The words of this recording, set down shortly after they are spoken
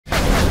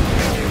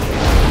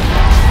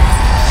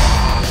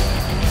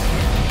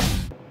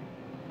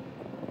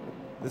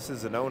this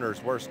is an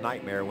owner's worst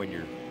nightmare when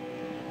your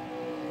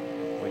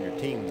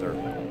teams are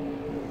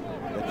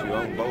that you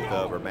own both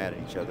of are mad at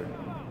each other.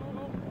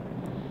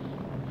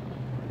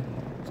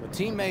 So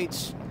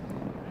teammates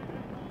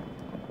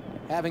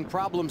having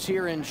problems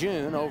here in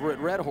June over at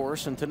Red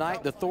Horse, and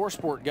tonight the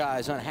ThorSport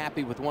guys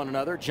unhappy with one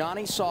another.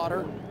 Johnny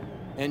Sauter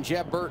and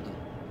Jeb Burton.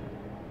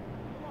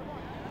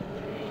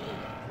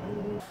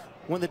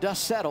 When the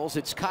dust settles,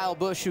 it's Kyle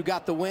Busch who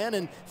got the win,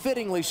 and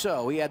fittingly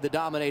so. He had the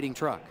dominating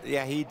truck.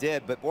 Yeah, he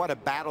did, but what a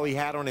battle he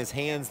had on his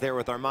hands there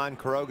with Armand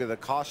Quiroga. The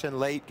caution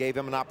late gave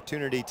him an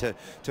opportunity to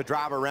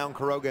drive around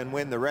Quiroga and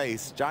win the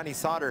race. Johnny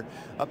Sauter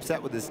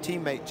upset with his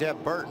teammate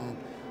Jeb Burton.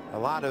 A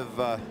lot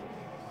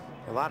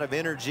of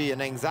energy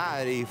and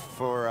anxiety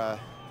for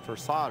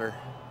Sauter.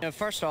 You know,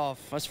 first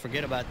off, let's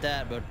forget about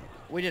that, but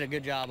we did a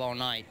good job all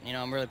night. You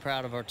know, I'm really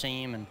proud of our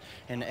team,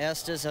 and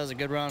Estes has a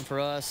good run for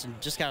us, and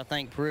just got to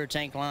thank Career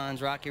Tank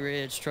Lines, Rocky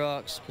Ridge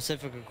Trucks,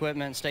 Pacific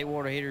Equipment, State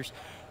Water Heaters.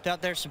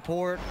 Without their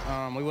support,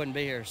 we wouldn't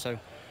be here. So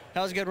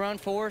that was a good run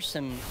for us,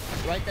 and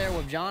right there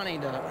with Johnny,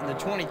 the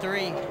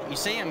 23, you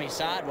see him, he's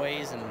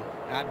sideways, and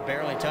I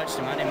barely touched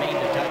him. I didn't mean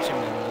to touch him,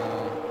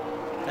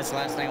 and that's the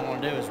last thing I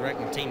want to do is wreck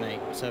my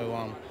teammate.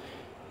 So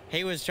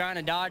he was trying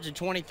to dodge the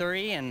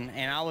 23, and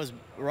I was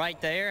right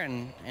there,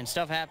 and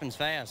stuff happens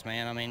fast,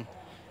 man. I mean,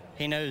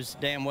 he knows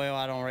damn well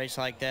I don't race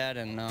like that,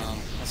 and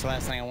that's the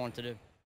last thing I wanted to do.